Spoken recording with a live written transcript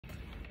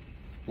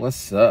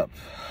What's up?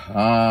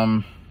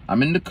 I'm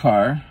in the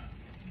car.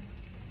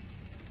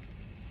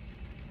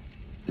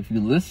 If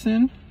you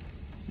listen,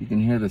 you can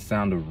hear the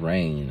sound of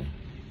rain.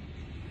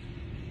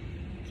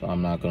 So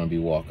I'm not gonna be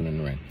walking in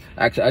the rain.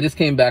 Actually, I just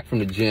came back from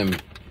the gym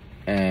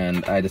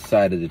and I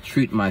decided to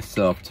treat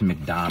myself to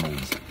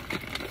McDonald's.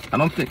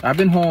 I've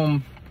been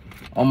home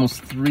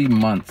almost 3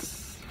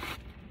 months,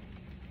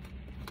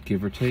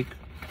 give or take.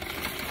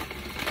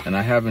 And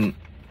I haven't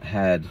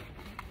had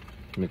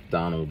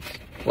McDonald's.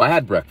 Well, I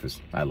had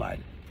breakfast, I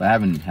lied. But I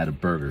haven't had a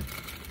burger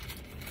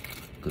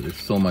because there's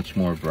so much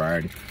more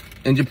variety.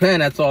 In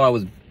Japan, that's all I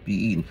was be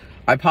eating.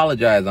 I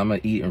apologize, I'm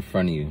gonna eat in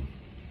front of you.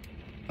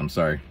 I'm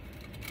sorry.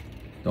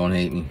 Don't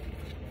hate me.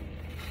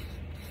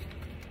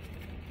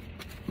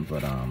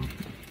 But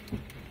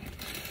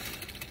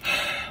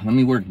let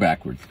me work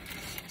backwards.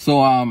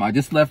 So I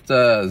just left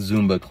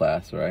Zumba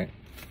class, right?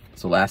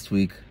 So last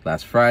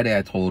Friday,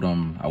 I told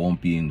them I won't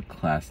be in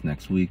class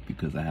next week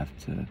because I have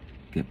to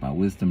get my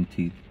wisdom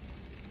teeth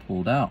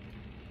pulled out.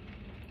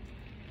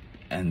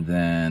 And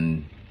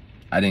then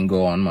I didn't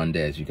go on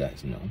Monday, as you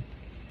guys know.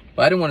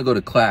 But I didn't want to go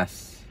to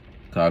class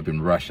because I've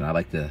been rushing. I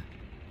like to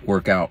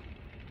work out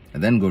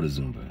and then go to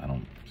Zumba. I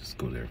don't just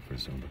go there for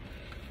Zumba.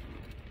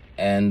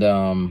 And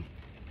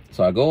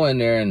so I go in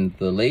there and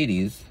the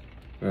ladies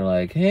were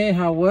like, hey,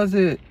 how was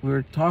it?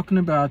 We're talking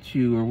about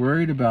you. We're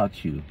worried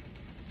about you.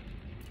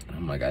 And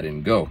I'm like, I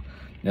didn't go.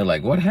 They're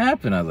like, what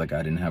happened? I was like,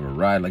 I didn't have a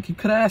ride. Like, you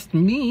could have asked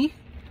me.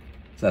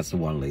 So that's the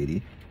one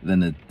lady.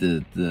 Then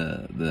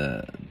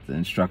the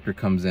instructor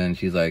comes in.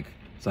 She's like,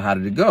 so how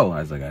did it go?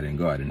 I was like, I didn't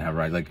go. I didn't have a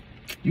ride. Like,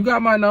 you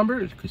got my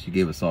number? Because she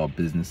gave us all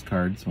business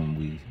cards when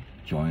we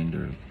joined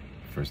her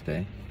first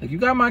day. Like, you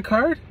got my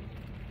card?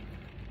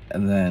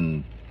 And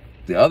then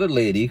the other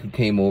lady who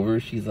came over,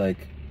 she's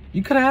like,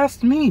 you could have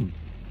asked me.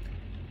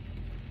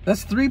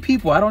 That's 3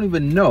 people I don't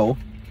even know,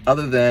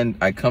 other than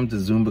I come to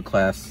Zumba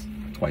class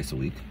twice a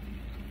week.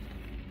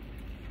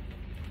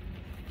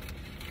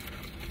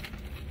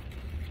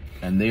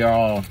 And they are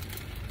all,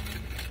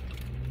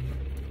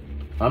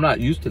 I'm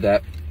not used to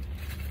that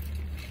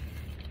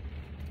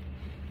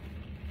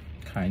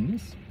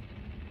kindness.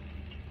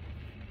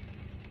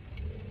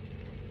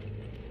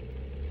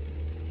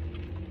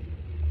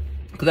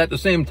 Because at the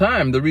same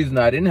time, the reason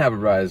I didn't have a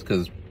ride is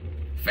because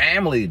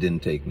family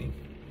didn't take me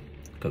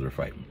because we're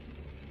fighting.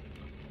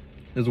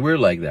 It's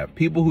weird like that.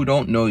 People who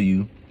don't know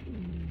you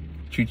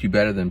treat you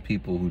better than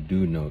people who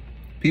do know.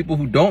 People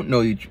who don't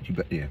know you treat you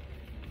better. Yeah,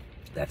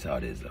 that's how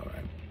it is though,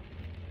 right?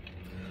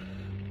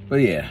 But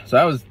yeah, so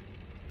I was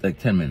like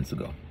 10 minutes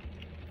ago,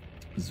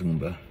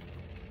 Zumba.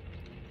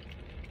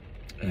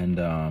 And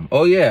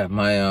oh yeah,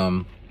 my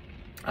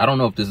I don't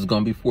know if this is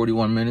gonna be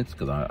 41 minutes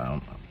because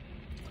I'm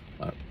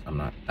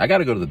not. I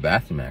gotta go to the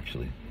bathroom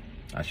actually.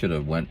 I should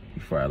have went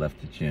before I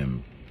left the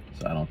gym,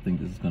 so I don't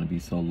think this is gonna be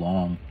so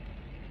long.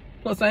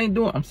 Plus,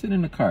 I'm sitting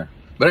in the car.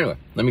 But anyway,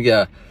 let me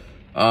get,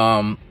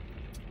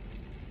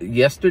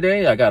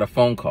 yesterday I got a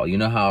phone call. You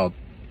know how,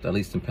 at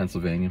least in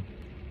Pennsylvania,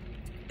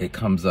 it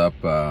comes up,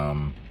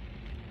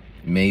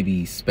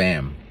 maybe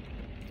spam.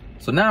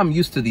 So now I'm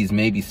used to these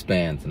maybe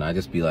spams, and I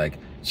just be like,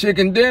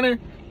 chicken dinner,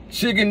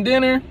 chicken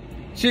dinner,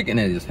 chicken,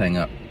 and I just hang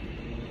up.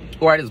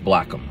 Or I just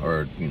block them,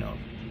 or, you know.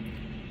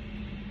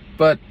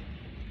 But,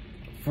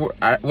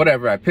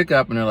 whatever, I pick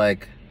up and they're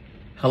like,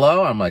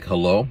 hello? I'm like,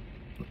 hello?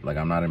 Like,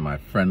 I'm not in my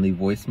friendly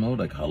voice mode,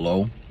 like,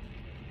 hello?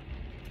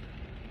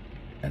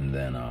 And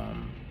then,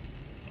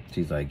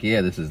 she's like,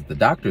 yeah, this is the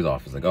doctor's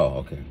office. Like,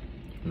 oh, okay.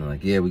 And I'm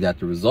like, yeah, we got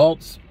the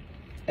results,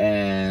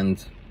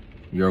 and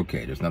you're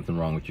okay. There's nothing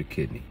wrong with your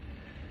kidney.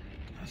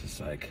 I was just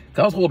like,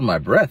 I was holding my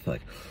breath,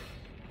 like,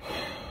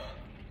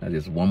 I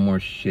just one more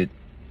thing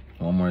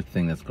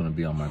that's gonna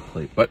be on my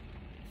plate. But,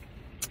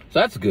 so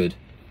that's good.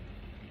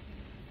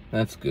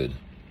 That's good.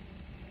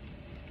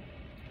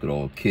 Good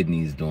old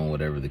kidneys doing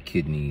whatever the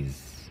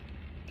kidneys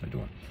are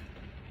doing.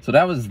 So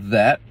that was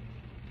that.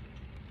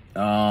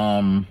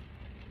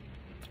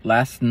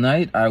 Last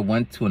night I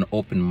went to an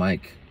open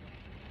mic.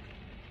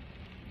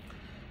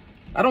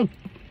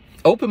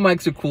 Open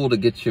mics are cool to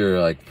get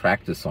your like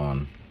practice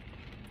on.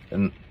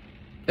 And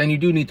you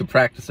do need to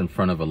practice in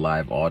front of a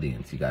live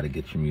audience. You got to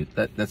get your music.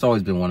 That's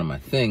always been one of my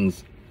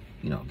things,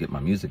 you know, get my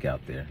music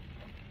out there.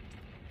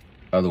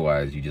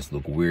 Otherwise, you just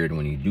look weird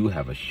when you do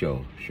have a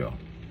show. So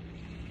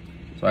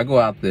I go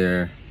out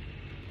there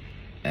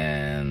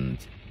and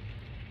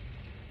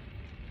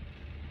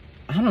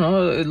I don't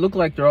know, it looked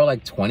like they're all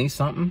like 20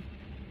 something.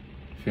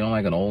 Feeling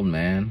like an old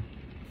man.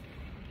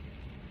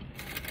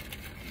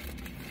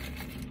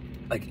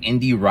 Like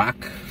indie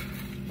rock.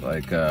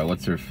 Like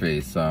what's her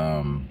face?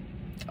 I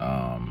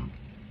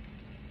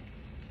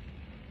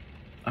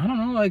don't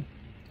know, like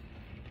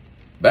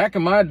back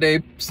in my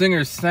day,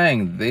 singers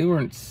sang. They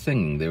weren't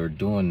singing, they were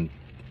doing,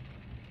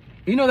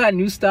 you know, that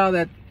new style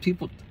that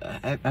people,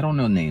 I don't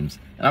know names.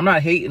 And I'm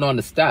not hating on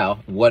the style,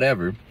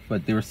 whatever,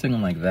 but they were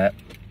singing like that.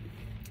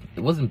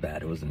 It wasn't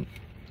bad. There was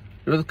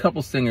a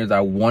couple singers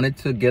I wanted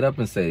to get up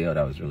and say, oh,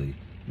 that was really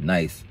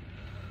nice.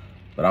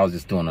 But I was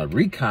just doing a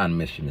recon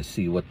mission to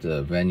see what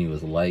the venue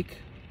was like.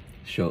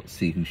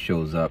 see who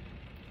shows up.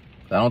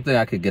 I don't think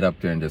I could get up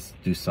there and just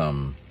do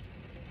some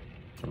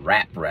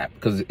rap,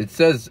 because it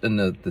says in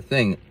the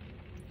thing,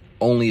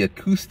 only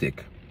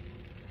acoustic.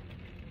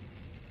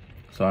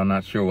 So I'm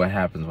not sure what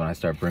happens when I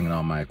start bringing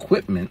all my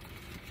equipment.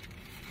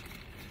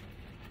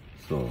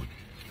 So,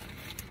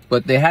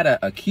 but they had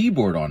a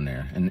keyboard on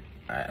there, and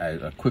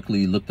I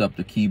quickly looked up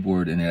the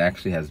keyboard, and it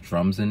actually has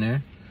drums in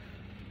there.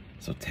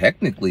 So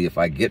technically, if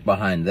I get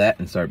behind that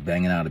and start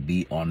banging out a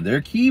beat on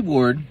their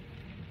keyboard,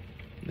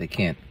 they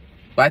can't.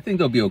 But I think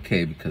they'll be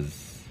okay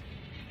because,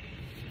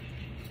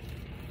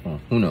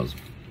 well, who knows?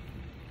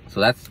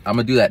 So I'm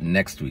gonna do that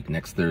next week,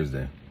 next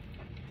Thursday.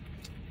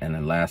 And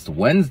then last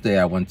Wednesday,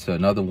 I went to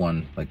another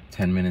one, like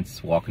 10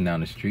 minutes walking down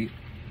the street.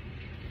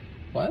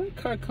 Why did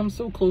the car come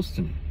so close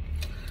to me?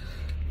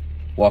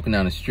 Walking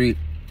down the street.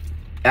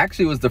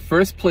 Actually, it was the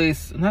first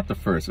place, not the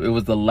first, it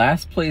was the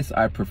last place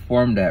I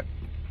performed at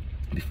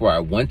before I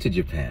went to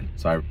Japan.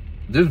 So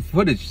there's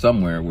footage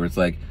somewhere where it's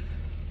like,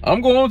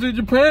 I'm going to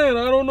Japan,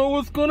 I don't know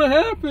what's gonna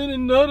happen,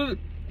 and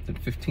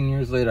 15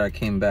 years later I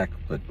came back,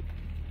 but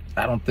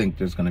I don't think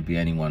there's gonna be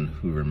anyone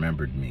who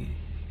remembered me.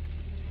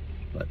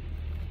 But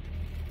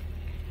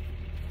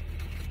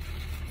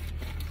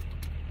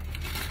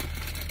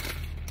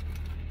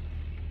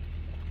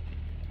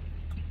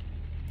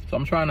so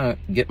I'm trying to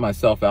get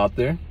myself out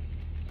there.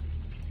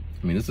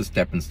 I mean, this is a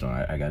stepping stone.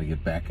 I gotta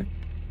get back in.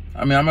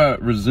 I mean, I'm gonna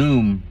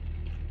resume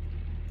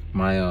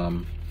my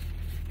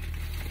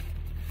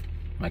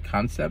my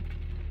concept.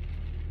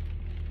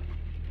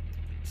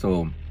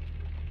 So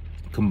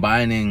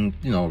combining,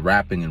 you know,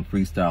 rapping and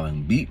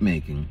freestyling, beat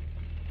making,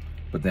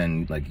 but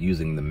then like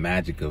using the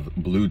magic of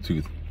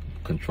Bluetooth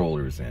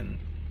controllers and,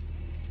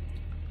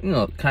 you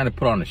know, kind of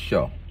put on a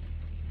show.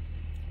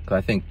 Cause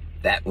I think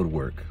that would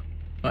work.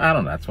 I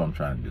don't know, that's what I'm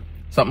trying to do.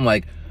 Something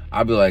like,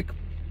 I'll be like,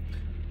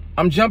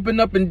 I'm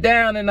jumping up and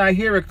down and I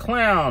hear a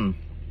clown,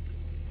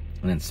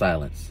 and then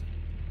silence.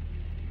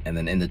 And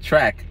then in the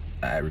track,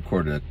 I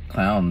recorded a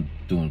clown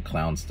doing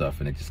clown stuff,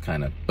 and it just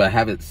kind of, but I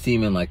have it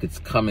seeming like it's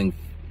coming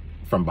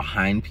from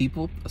behind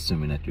people,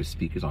 assuming that there's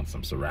speakers on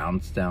some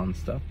surround sound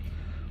stuff.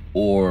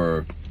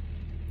 Or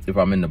if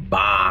I'm in the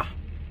bar,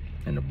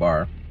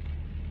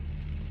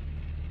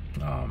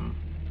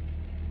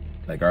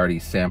 like already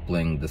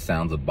sampling the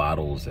sounds of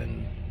bottles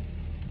and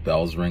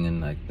bells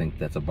ringing. I think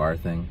that's a bar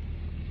thing.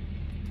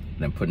 And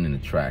then putting in the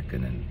track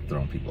and then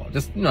throwing people off.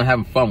 Just, you know,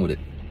 having fun with it.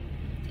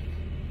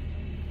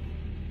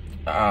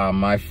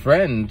 My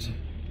friend,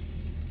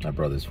 my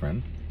brother's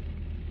friend,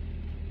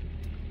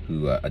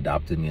 who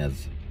adopted me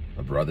as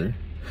a brother,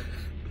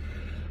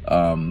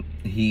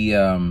 he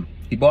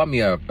bought me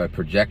a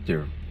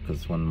projector,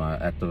 because when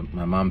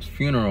my mom's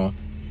funeral,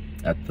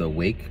 at the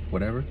wake,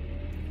 whatever,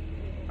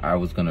 I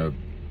was gonna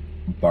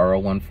borrow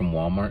one from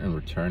Walmart and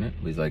return it.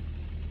 But he's like,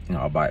 you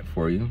know, I'll buy it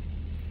for you.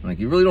 I'm like,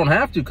 you really don't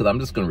have to, because I'm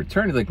just gonna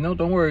return it. He's like, no,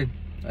 don't worry,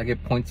 I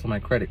get points on my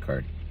credit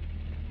card.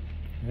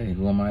 Hey,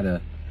 who am I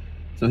to?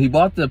 So he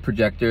bought the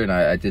projector, and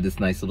I did this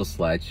nice little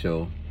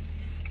slideshow,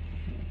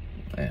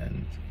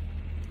 and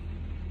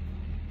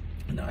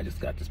now I just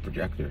got this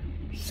projector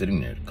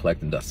sitting there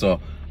collecting dust. So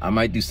I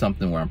might do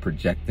something where I'm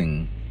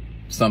projecting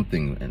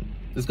something, and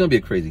it's gonna be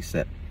a crazy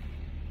set.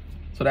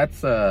 So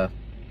that's that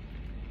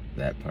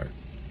part.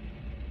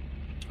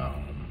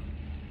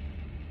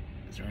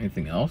 Is there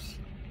anything else?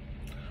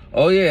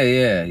 Oh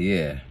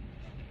yeah.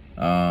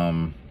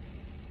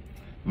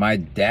 My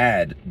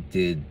dad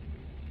did.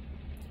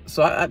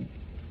 So I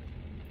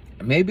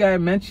maybe I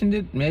mentioned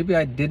it, maybe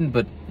I didn't,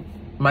 but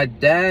my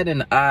dad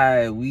and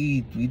I,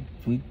 we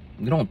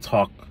don't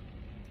talk.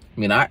 I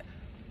mean,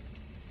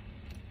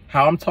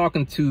 how I'm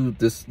talking to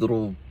this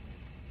little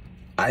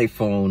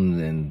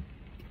iPhone and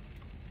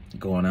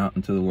going out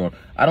into the world,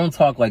 I don't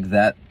talk like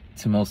that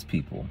to most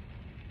people,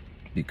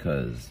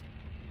 because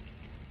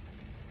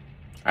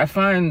I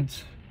find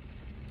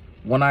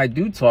when I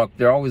do talk,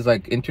 they're always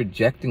like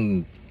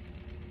interjecting.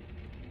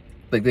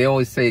 Like they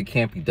always say it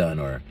can't be done,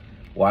 or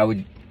why would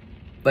you,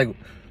 like,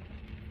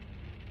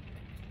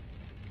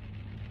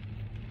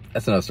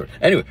 that's another story.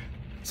 Anyway,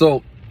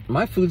 so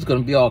my food's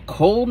gonna be all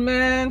cold,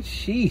 man.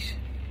 Sheesh.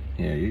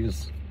 Yeah, you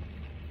just,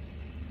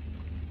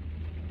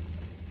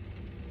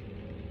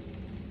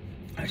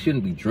 I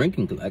shouldn't be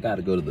drinking because I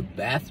gotta go to the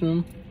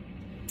bathroom.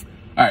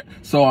 All right,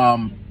 so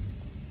I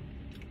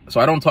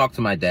don't talk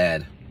to my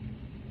dad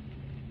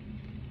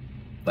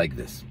like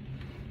this,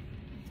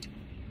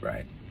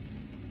 right?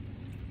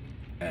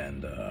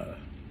 And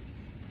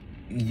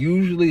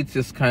usually it's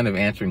just kind of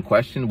answering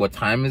questions. What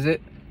time is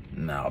it?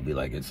 And I'll be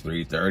like, it's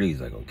 3:30.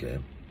 He's like, okay.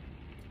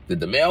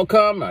 Did the mail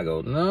come? I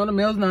go, no, the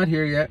mail's not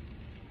here yet.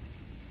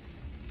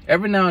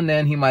 Every now and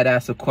then he might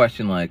ask a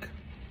question like,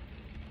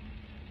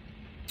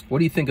 what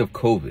do you think of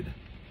COVID?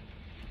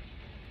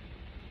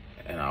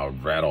 And I'll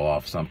rattle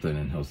off something,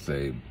 and he'll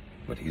say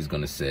what he's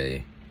gonna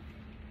say.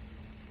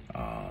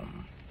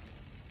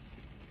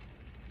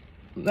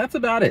 That's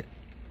about it.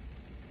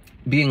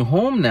 Being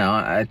home now,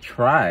 I'm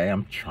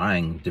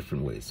trying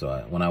different ways.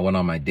 So when I went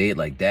on my date,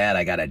 like, Dad,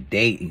 I got a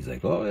date. He's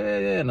like, oh,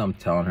 yeah. And I'm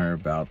telling her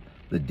about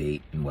the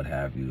date and what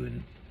have you.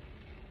 And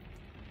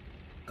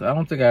 'cause I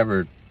don't think I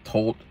ever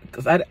told,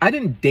 because I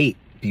didn't date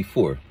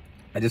before.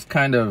 I just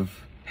kind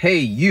of,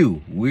 hey,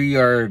 we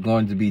are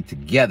going to be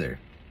together,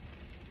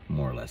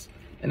 more or less.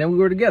 And then we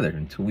were together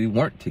until we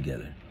weren't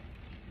together.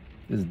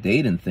 This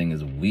dating thing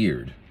is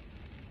weird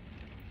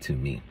to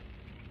me,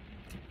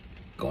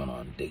 going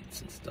on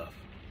dates and stuff.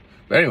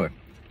 But anyway,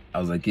 I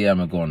was like, yeah, I'm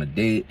gonna go on a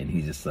date. And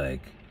he's just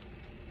like,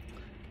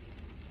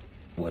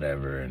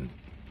 whatever. And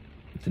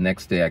the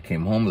next day I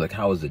came home, like,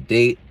 how was the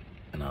date?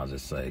 And I was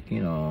just like,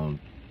 you know,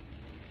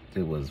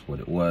 it was what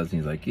it was.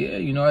 And he's like, yeah,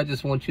 you know, I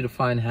just want you to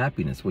find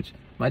happiness, which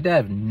my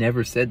dad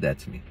never said that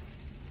to me.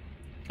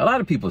 A lot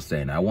of people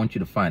saying, I want you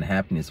to find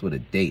happiness with a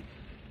date,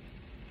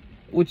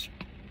 which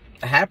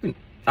happened.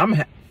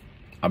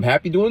 I'm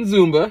happy doing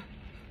Zumba.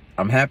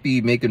 I'm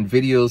happy making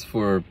videos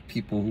for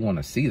people who want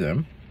to see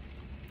them.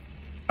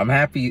 I'm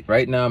happy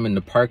right now. I'm in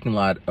the parking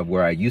lot of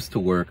where I used to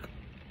work.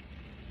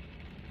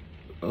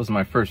 It was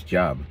my first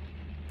job.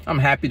 I'm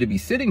happy to be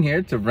sitting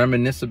here to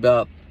reminisce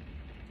about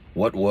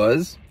what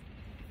was.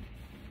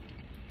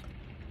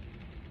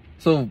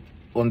 So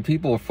when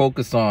people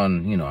focus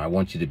on, you know, I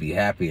want you to be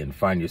happy and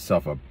find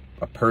yourself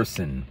a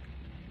person,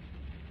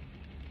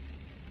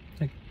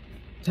 like,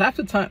 half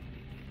the time,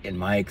 in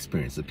my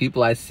experience, the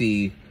people I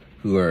see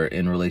who are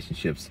in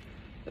relationships,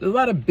 there's a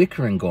lot of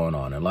bickering going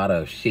on, a lot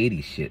of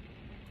shady shit.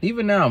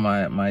 Even now,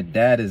 my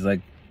dad is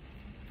like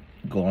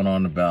going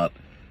on about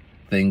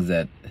things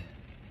that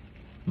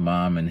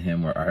mom and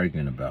him were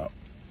arguing about.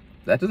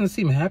 That doesn't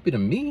seem happy to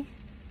me.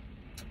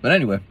 But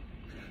anyway,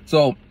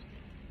 so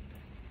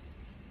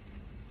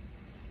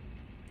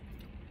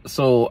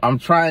I'm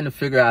trying to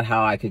figure out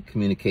how I could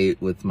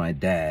communicate with my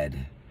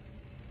dad.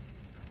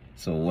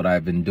 So what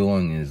I've been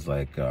doing is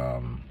like,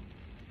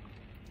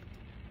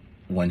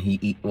 when he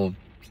eat, well,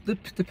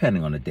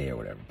 depending on the day or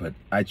whatever, but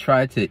I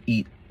try to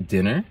eat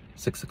dinner,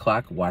 6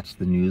 o'clock, watch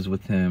the news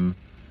with him,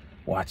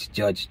 watch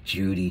Judge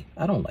Judy.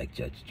 I don't like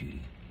Judge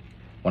Judy.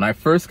 When I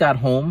first got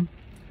home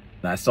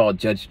and I saw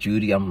Judge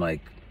Judy, I'm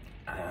like,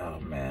 oh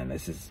man, I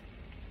just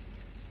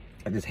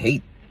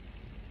hate.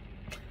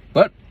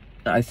 But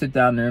I sit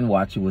down there and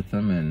watch it with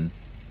him, and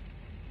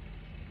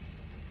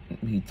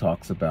he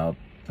talks about,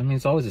 I mean,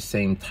 it's always the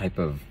same type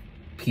of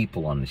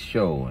people on the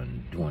show,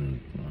 and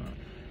doing,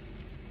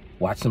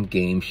 watch some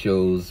game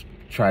shows,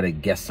 try to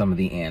guess some of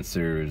the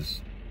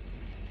answers.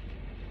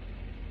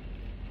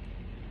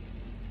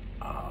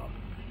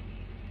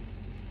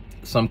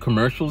 Some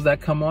commercials that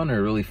come on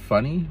are really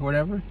funny or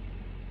whatever.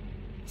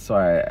 So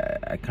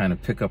I kind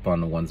of pick up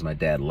on the ones my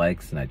dad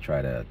likes, and I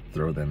try to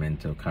throw them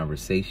into a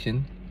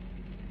conversation.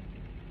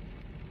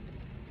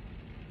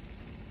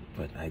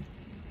 But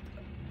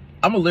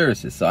I'm a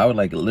lyricist, so I would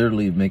like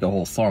literally make a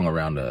whole song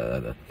around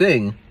a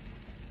thing.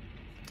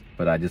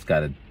 But I just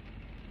gotta,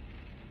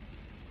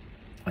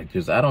 like,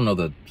 I don't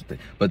know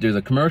but there's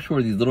a commercial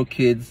where these little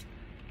kids,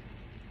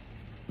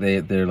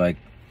 they're like,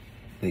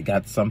 they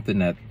got something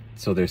that,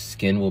 so their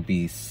skin will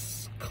be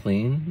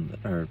clean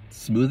or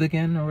smooth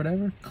again or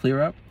whatever,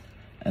 clear up.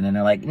 And then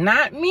they're like,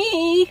 not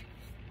me.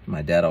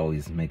 My dad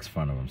always makes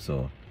fun of them.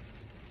 So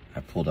I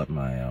pulled up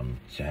my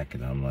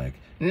jacket and I'm like,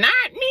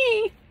 not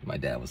me. My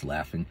dad was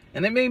laughing,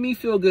 and it made me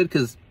feel good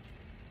because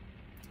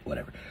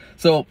whatever.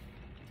 So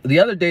the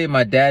other day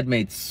my dad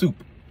made soup,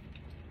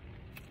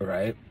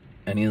 right?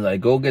 And he's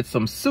like, go get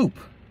some soup.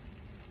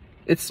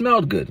 It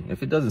smelled good.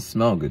 If it doesn't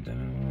smell good,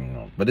 then, you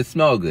know, but it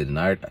smelled good. And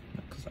I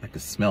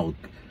could smell.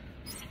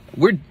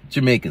 We're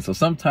Jamaican, so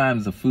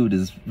sometimes the food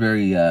is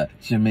very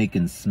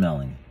Jamaican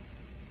smelling.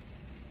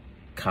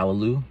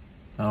 Callaloo,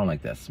 I don't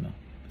like that smell.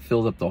 It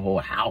fills up the whole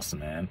house,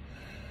 man.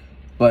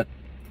 But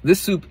this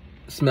soup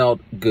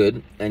smelled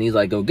good, and he's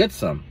like, go get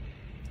some.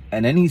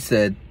 And then he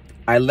said,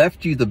 I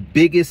left you the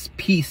biggest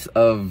piece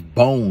of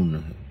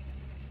bone,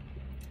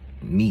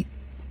 meat,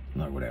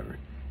 or whatever,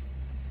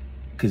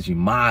 because you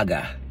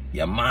maga.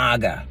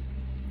 And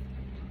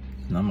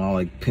I'm all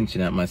like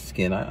pinching at my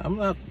skin. I'm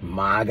not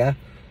maga.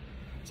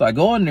 So I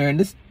go in there, and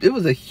it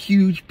was a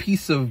huge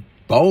piece of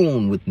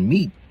bone with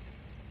meat.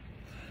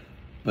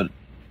 But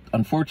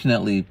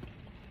unfortunately,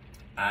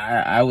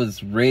 I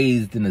was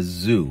raised in a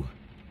zoo,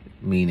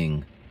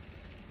 meaning,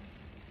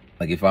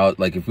 like,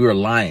 if we were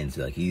lions,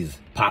 like, he's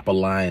Papa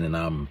Lion and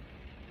I'm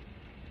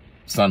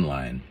Son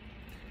Lion,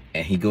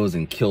 and he goes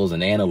and kills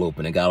an antelope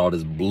and it got all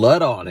this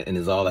blood on it, and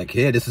is all like,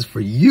 yeah, this is for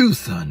you,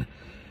 son.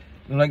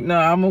 I'm like, no,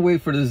 I'm gonna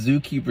wait for the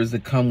zookeepers to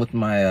come with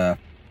my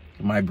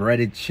my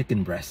breaded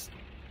chicken breast.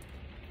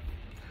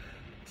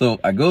 So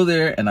I go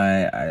there, and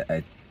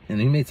and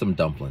he made some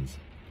dumplings.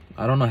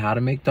 I don't know how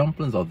to make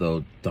dumplings,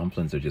 although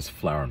dumplings are just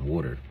flour and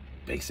water,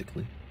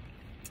 basically.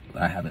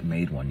 I haven't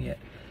made one yet.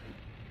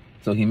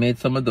 So he made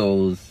some of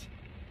those,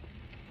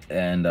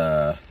 and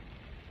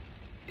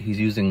he's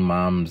using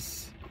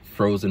mom's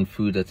frozen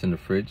food that's in the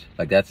fridge.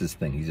 Like, that's his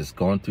thing. He's just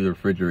going through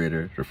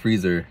the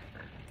freezer,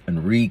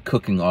 and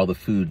re-cooking all the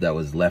food that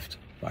was left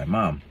by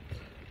mom.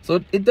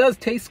 So it does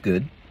taste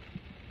good,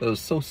 but it was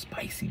so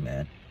spicy,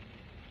 man.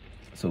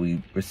 So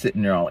we were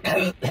sitting there all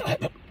like,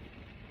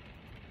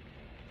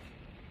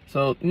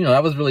 So, you know,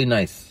 that was really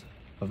nice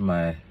of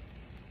my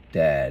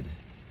dad,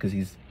 because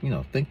he's, you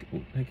know,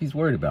 he's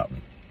worried about me.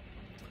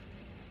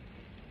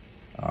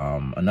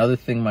 Another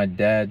thing my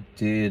dad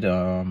did,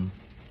 when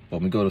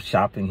we go to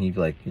shopping, he'd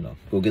be like, you know,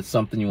 go get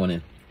something you want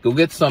to, go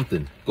get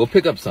something, go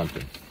pick up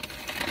something.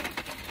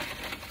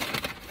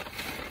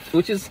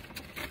 Which is,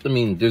 I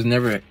mean, there's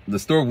never, the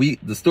store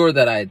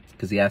that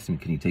because he asked me,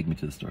 can you take me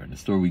to the store? And the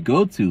store we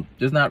go to,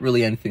 there's not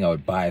really anything I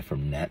would buy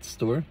from that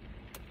store.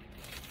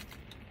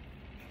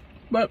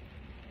 But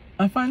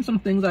I find some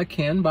things I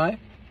can buy,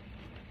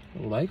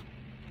 like.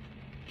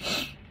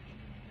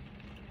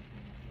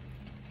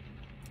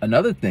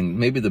 Another thing,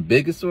 maybe the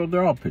biggest, or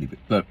they're all pretty big,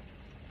 but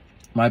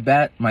my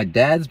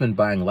dad's been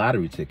buying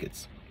lottery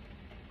tickets.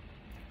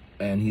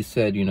 And he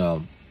said, you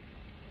know,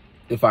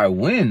 if I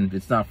win,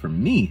 it's not for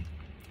me,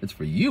 it's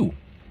for you.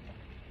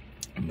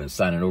 I'm going to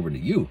sign it over to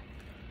you.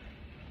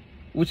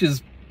 Which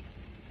is,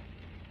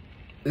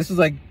 this is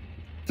like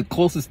the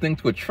closest thing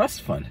to a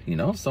trust fund, you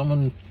know? So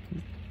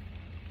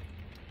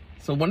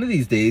one of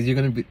these days you're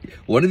going to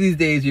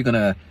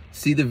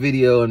see the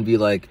video and be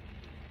like,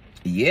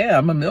 yeah,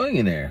 I'm a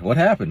millionaire. What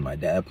happened? My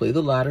dad played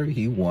the lottery,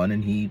 he won,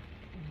 and he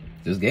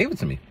just gave it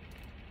to me.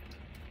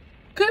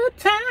 Good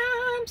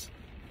times.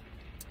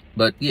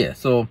 But yeah,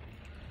 so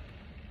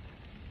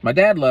my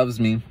dad loves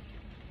me.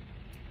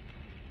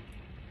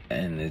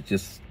 And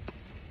it's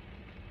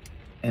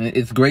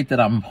great that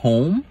I'm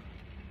home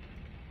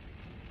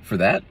for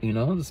that, you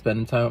know,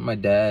 spending time with my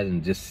dad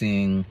and just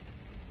seeing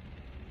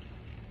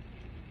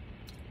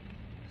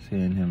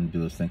him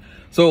do his thing.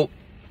 So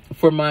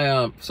for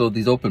my so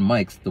these open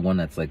mics, the one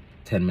that's like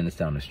 10 minutes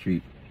down the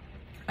street,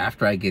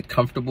 after I get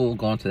comfortable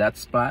going to that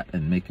spot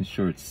and making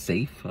sure it's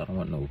safe, I don't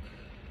want no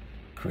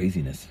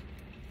craziness,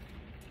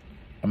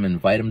 I'm gonna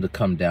invite him to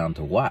come down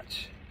to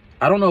watch.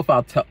 I don't know if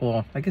I'll tell,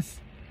 well, I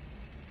guess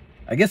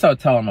I'll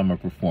tell him I'm gonna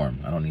perform.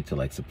 I don't need to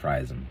like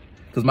surprise him,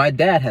 because my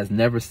dad has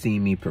never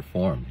seen me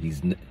perform.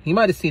 He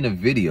might have seen a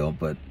video,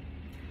 but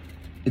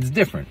it's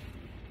different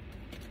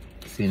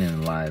seeing it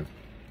in live.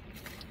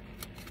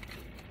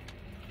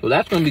 So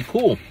that's gonna be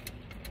cool,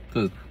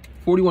 because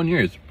 41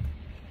 years,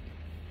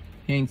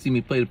 he ain't seen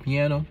me play the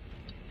piano,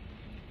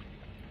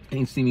 he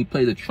ain't seen me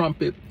play the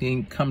trumpet, he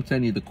ain't come to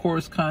any of the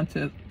chorus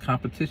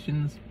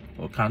competitions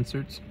or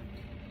concerts,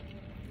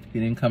 he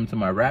didn't come to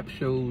my rap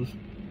shows,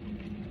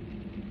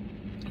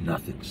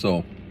 nothing.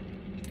 So,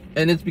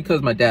 and it's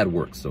because my dad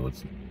works, so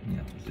it's, you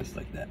know, it's just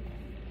like that.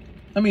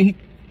 I mean, he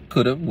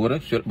could have, would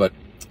have, should have, but,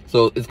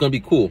 so it's gonna be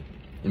cool.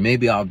 And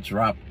maybe I'll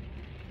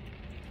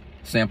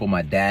sample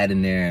my dad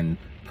in there and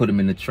put him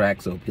in the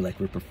track, so it'll be like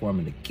we're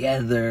performing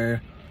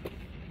together.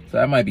 So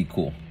that might be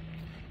cool.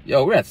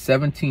 Yo, we're at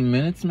 17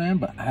 minutes, man,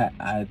 but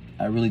I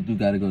really do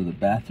gotta go to the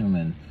bathroom,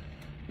 and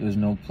there's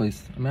no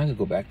place. I mean, I could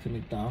go back to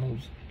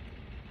McDonald's.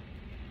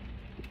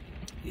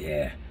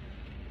 Yeah.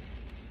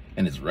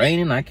 And it's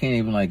raining, I can't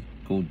even like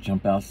go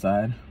jump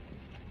outside.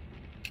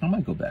 I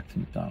might go back to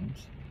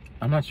McDonald's.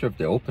 I'm not sure if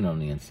they're open on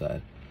the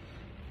inside.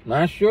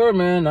 Not sure,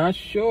 man, not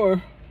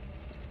sure.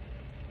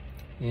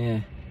 Yeah.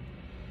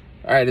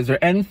 All right, is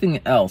there anything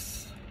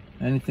else?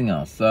 Anything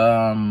else?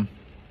 Nah,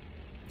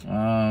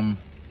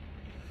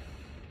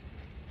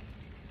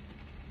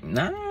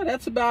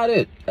 that's about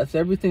it. That's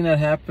everything that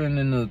happened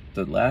in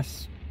the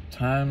last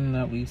time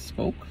that we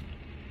spoke.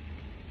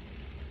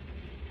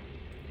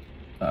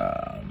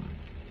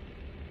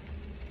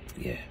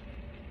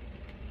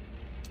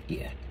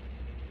 Yeah.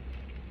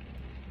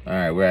 All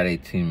right, we're at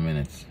 18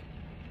 minutes.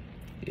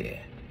 Yeah,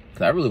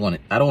 because I really want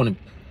to. I don't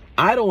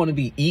want to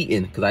be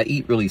eating, because I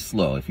eat really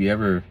slow. If you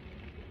ever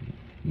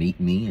meet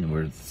me and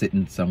we're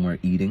sitting somewhere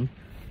eating,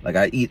 like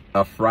I eat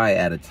a fry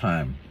at a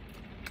time.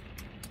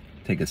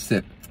 Take a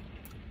sip,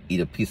 eat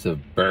a piece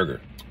of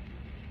burger,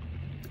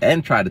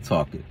 and try to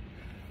talk it.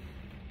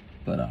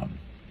 But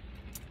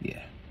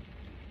yeah.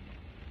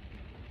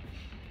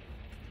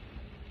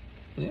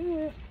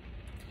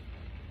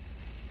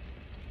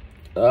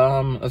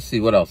 Let's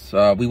see, what else?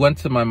 We went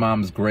to my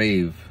mom's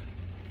grave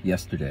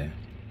yesterday.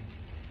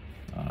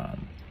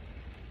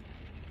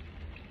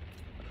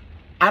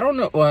 I don't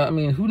know. Well, I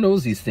mean, who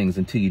knows these things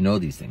until you know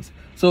these things?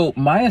 So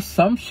my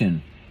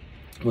assumption,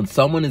 when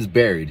someone is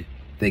buried,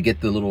 they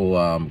get the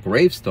little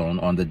gravestone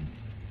on the,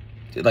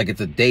 like it's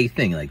a day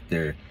thing, like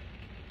because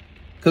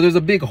there's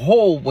a big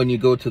hole when you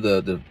go to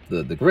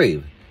the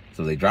grave.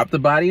 So they drop the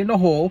body in the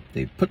hole,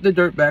 they put the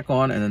dirt back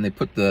on, and then they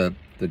put the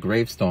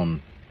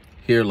gravestone,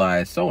 here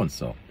lies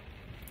so-and-so.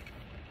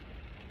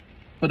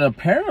 But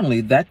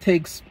apparently that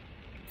takes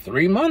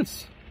 3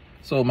 months.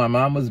 So my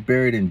mom was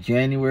buried in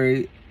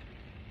January,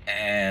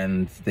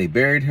 and they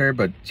buried her,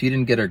 but she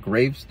didn't get her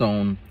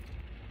gravestone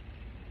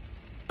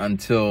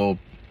until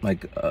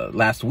like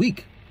last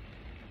week,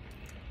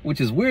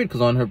 which is weird,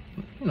 because on her,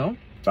 you know,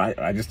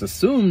 I just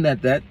assumed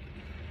that,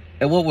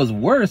 and what was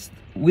worse,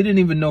 we didn't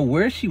even know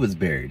where she was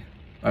buried.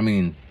 I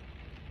mean,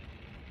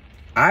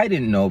 I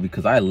didn't know,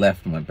 because I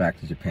left and went back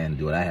to Japan to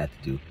do what I had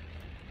to do.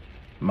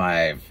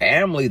 My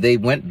family, they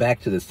went back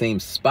to the same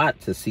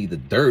spot to see the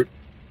dirt,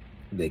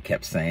 they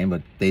kept saying,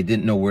 but they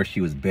didn't know where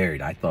she was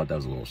buried. I thought that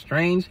was a little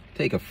strange.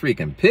 Take a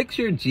freaking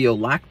picture,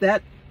 geo-lock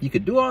that. You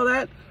could do all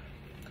that.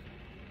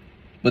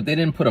 But they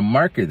didn't put a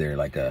marker there,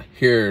 like a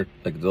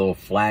little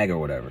flag or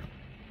whatever.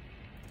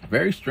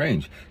 Very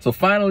strange. So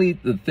finally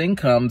the thing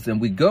comes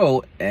and we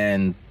go,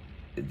 and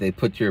they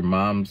put your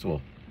mom's,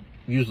 well,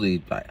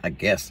 usually I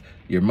guess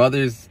your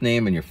mother's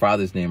name and your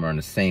father's name are on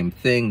the same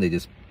thing. They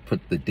just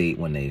put the date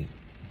when they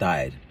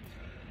died.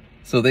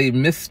 So they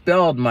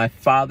misspelled my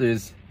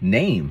father's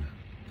name.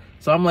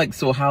 So I'm like,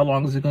 so how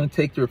long is it going to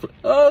take to replace?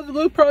 Oh, it's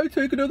going to probably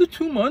take another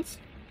 2 months.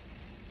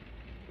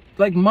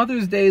 Like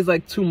Mother's Day is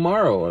like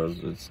tomorrow, or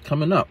it's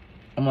coming up.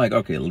 I'm like,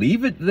 okay,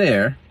 leave it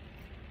there.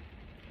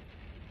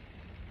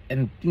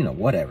 And, you know,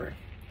 whatever.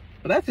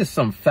 But that's just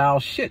some foul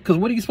shit. Because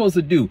what are you supposed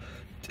to do?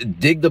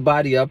 Dig the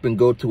body up and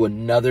go to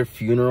another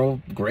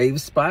funeral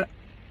grave spot?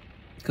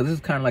 Because this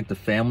is kind of like the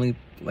family,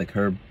 like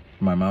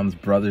my mom's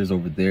brother's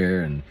over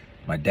there, and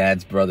my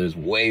dad's brother's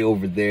way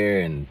over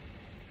there, and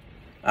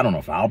I don't know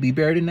if I'll be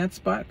buried in that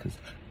spot, because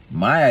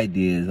my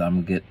idea is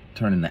I'm gonna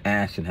turn into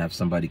ash and have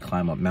somebody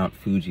climb up Mount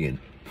Fuji and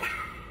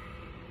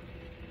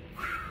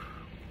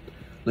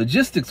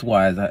logistics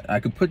wise, I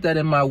could put that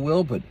in my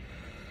will, but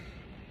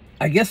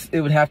I guess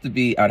it would have to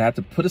be, I'd have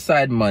to put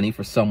aside money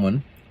for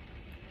someone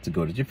to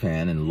go to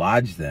Japan and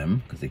lodge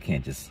them, because they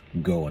can't just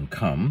go and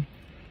come,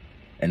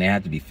 and they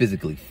have to be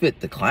physically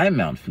fit to climb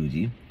Mount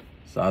Fuji.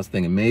 So I was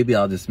thinking maybe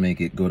I'll just make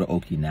it go to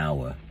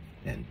Okinawa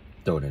and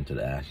throw it into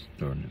the ash,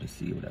 throw it into the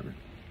sea or whatever.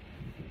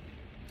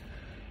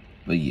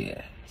 But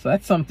yeah, so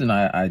that's something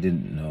I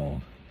didn't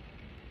know.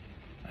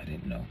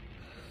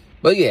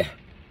 But yeah,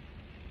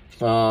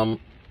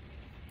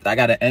 I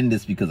gotta end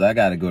this because I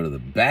gotta go to the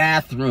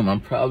bathroom.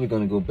 I'm probably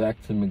gonna go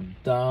back to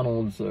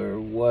McDonald's or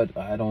what.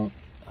 I don't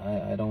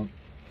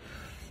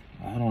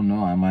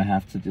know. I might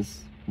have to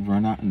just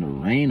run out in the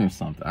rain or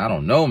something. I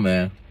don't know,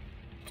 man.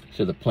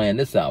 Should have planned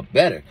this out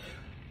better.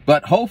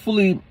 But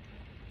hopefully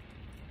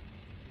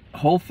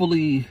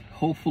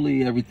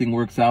everything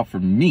works out for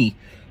me.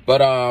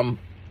 But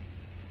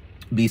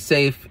be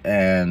safe,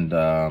 and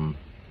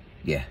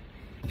yeah,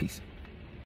 peace.